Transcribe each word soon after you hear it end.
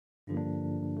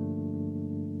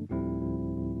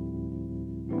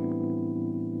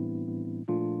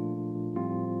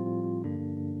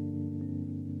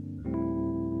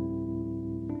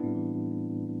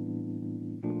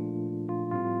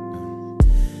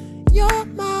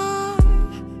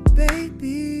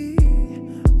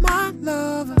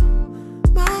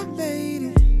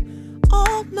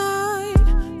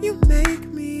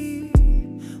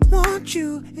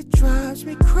drives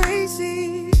me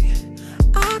crazy.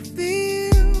 I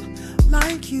feel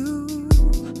like you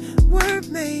were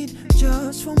made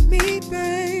just for me,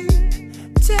 babe.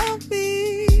 Tell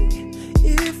me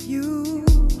if you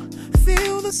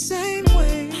feel the same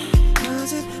way.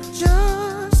 Does it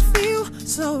just feel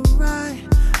so right?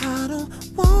 I don't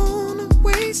wanna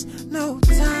waste no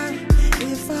time.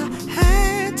 If I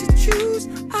had to choose,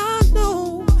 I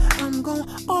know I'm gonna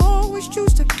always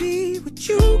choose to be with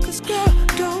you. Cause girl,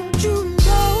 don't you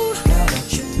know? Girl,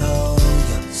 don't you know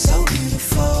you're so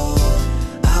beautiful?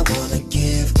 I wanna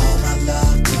give all my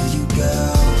love to you,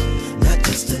 girl. Not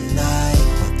just tonight,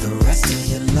 but the rest of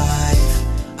your life.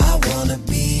 I wanna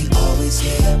be always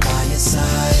here by your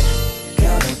side.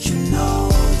 Girl, don't you know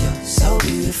you're so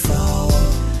beautiful?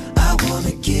 I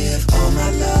wanna give all my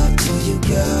love to you,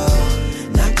 girl.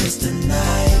 Not just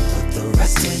tonight, but the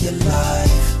rest of your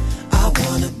life. I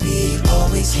wanna be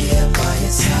always here by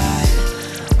your side.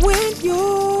 When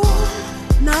you're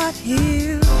not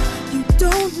here, you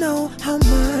don't know how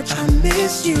much I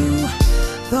miss you.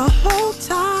 The whole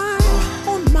time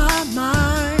on my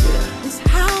mind is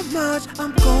how much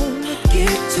I'm gonna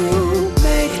get to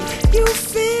make you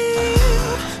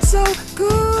feel so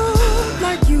good.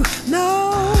 Like you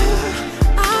know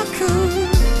I could.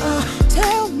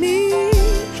 Tell me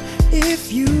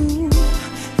if you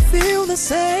feel the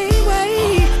same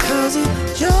way. Cause it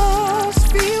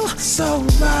just feels so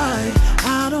right.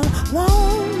 I don't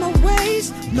wanna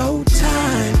waste no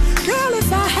time. Girl,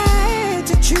 if I had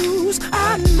to choose,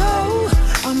 I know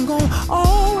I'm gonna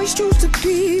always choose to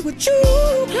be with you.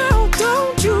 Girl,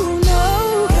 don't you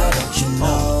know? Girl, don't you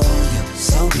know you're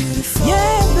so beautiful?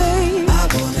 Yeah, babe, I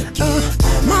wanna give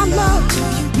all my love to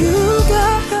you,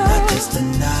 girl. Not just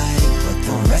tonight, but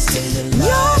the rest of your life.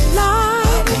 Your life,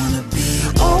 I wanna be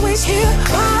always here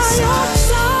by your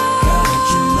side.